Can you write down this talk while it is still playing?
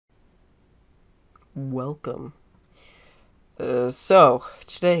Welcome. So,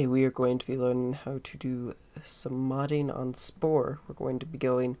 today we are going to be learning how to do some modding on Spore. We're going to be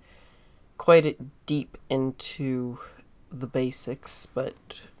going quite deep into the basics, but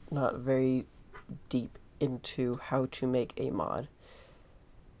not very deep into how to make a mod.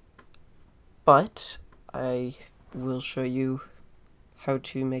 But I will show you how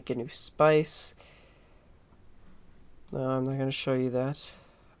to make a new spice. No, I'm not going to show you that.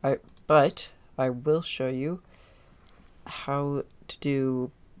 But I will show you how to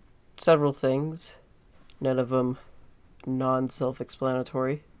do several things, none of them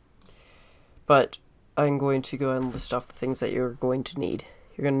non-self-explanatory, but I'm going to go ahead and list off the things that you're going to need.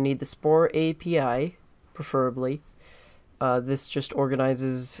 You're going to need the Spore API, preferably. This just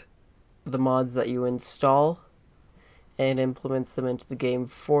organizes the mods that you install and implements them into the game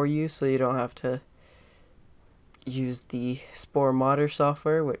for you, so you don't have to use the Spore modder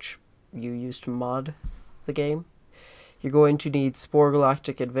software, which you use to mod the game. You're going to need Spore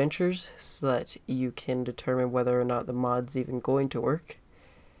Galactic Adventures so that you can determine whether or not the mod's even going to work.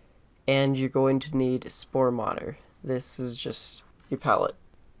 And you're going to need Spore Modder. This is just your palette.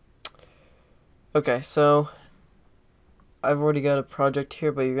 Okay, so I've already got a project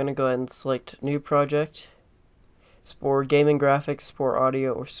here, but you're going to go ahead and select New Project, Spore Gaming Graphics, Spore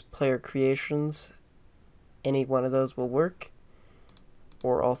Audio, or Player Creations. Any one of those will work,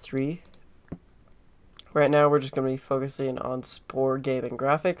 or all three. Right now we're just going to be focusing on Spore Gaming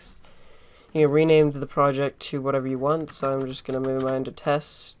Graphics. You can rename the project to whatever you want, so I'm just going to move mine to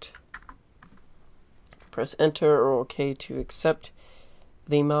Test. Press Enter or OK to accept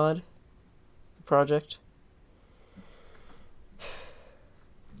the mod, project.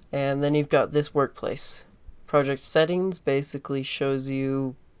 And then you've got this workplace. Project Settings basically shows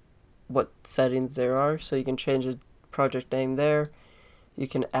you what settings there are, so you can change the project name there. You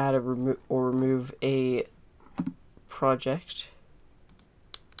can add or remove a project.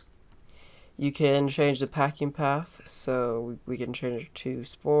 You can change the packing path, so we can change it to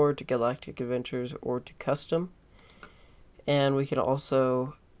Spore, to Galactic Adventures, or to Custom. And we can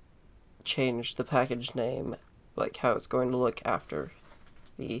also change the package name, like how it's going to look after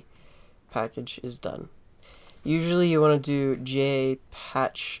the package is done. Usually you want to do GA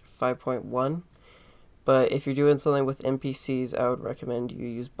patch 5.1. But if you're doing something with NPCs, I would recommend you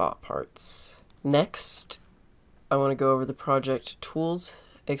use bot parts. Next, I want to go over the project tools.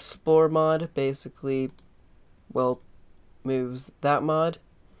 Explore mod basically, well, moves that mod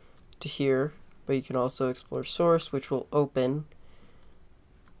to here, but you can also explore source, which will open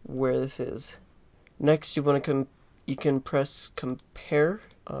where this is. Next, you want to you can press compare.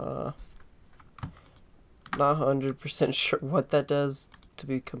 Not 100% sure what that does, to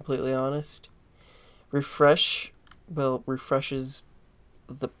be completely honest. Refresh, well, refreshes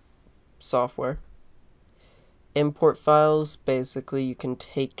the software. Import files, basically you can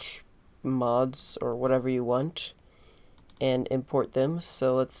take mods or whatever you want and import them.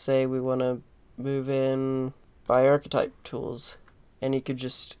 So let's say we want to move in by archetype tools, and you could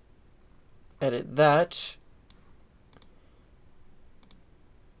just edit that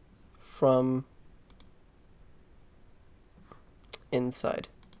from inside.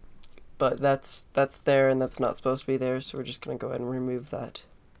 But that's there, and that's not supposed to be there, so we're just going to go ahead and remove that.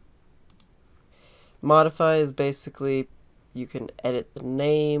 Modify is basically you can edit the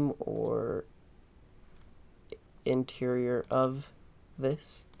name or interior of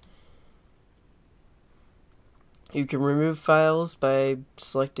this. You can remove files by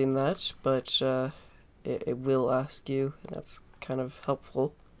selecting that, but it will ask you, and that's kind of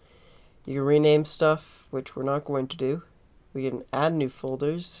helpful. You can rename stuff, which we're not going to do. We can add new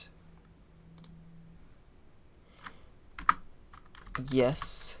folders.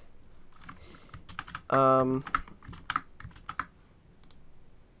 Yes.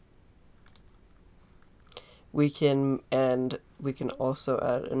 We can also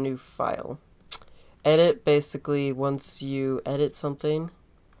add a new file. Edit, basically once you edit something,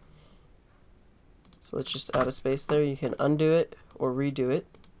 so let's just add a space there, you can undo it or redo it,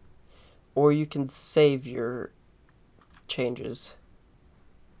 or you can save your changes.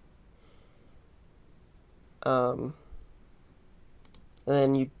 And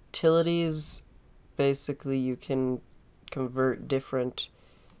then utilities, basically you can convert different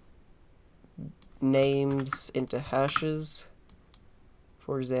names into hashes,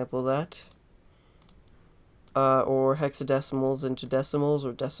 for example that, or hexadecimals into decimals,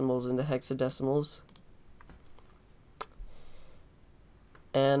 or decimals into hexadecimals.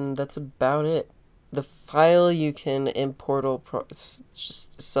 And that's about it. The file you can import, it's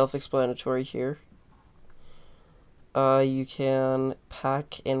just self-explanatory here. You can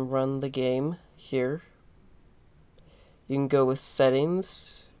pack and run the game here. You can go with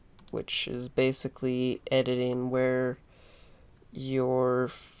settings, which is basically editing where your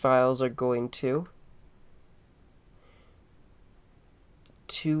files are going to.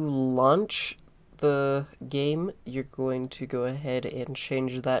 To launch the game, you're going to go ahead and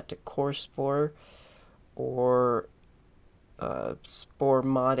change that to Core Spore or Spore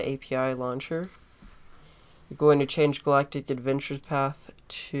Mod API Launcher. You're going to change Galactic Adventures path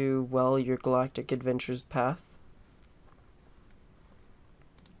to, well, your Galactic Adventures path.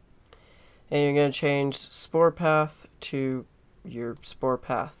 And you're going to change Spore path to your Spore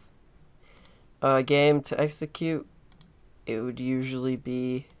path. Game to execute, it would usually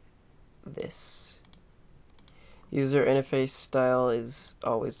be this. User interface style is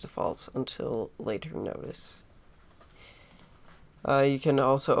always default until later notice. You can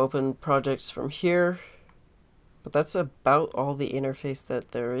also open projects from here, but that's about all the interface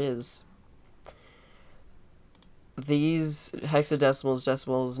that there is. These hexadecimals,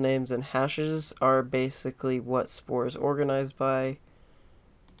 decimals, names, and hashes are basically what Spore is organized by.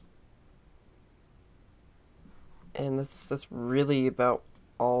 And that's really about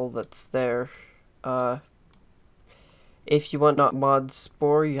all that's there. If you want not Mod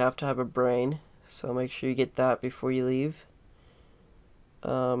Spore, you have to have a brain, so make sure you get that before you leave.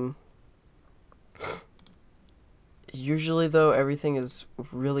 Usually though, everything is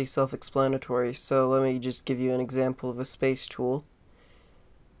really self-explanatory, so let me just give you an example of a space tool.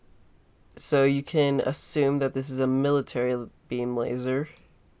 So you can assume that this is a military beam laser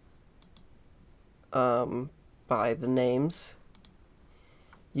by the names.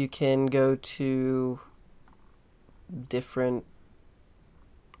 You can go to different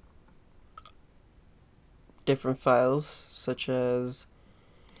files, such as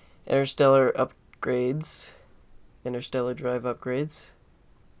interstellar upgrades, interstellar drive upgrades.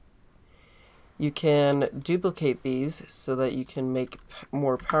 You can duplicate these so that you can make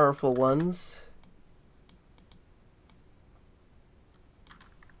more powerful ones.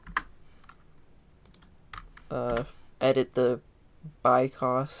 Edit the buy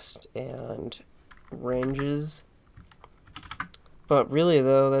cost and ranges. But really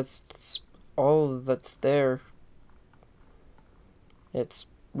though, that's all that's there. It's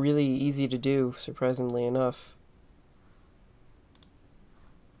really easy to do, surprisingly enough.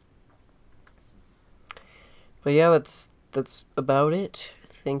 But yeah, that's about it.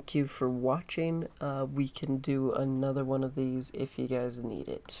 Thank you for watching. We can do another one of these if you guys need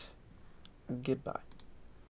it. Goodbye.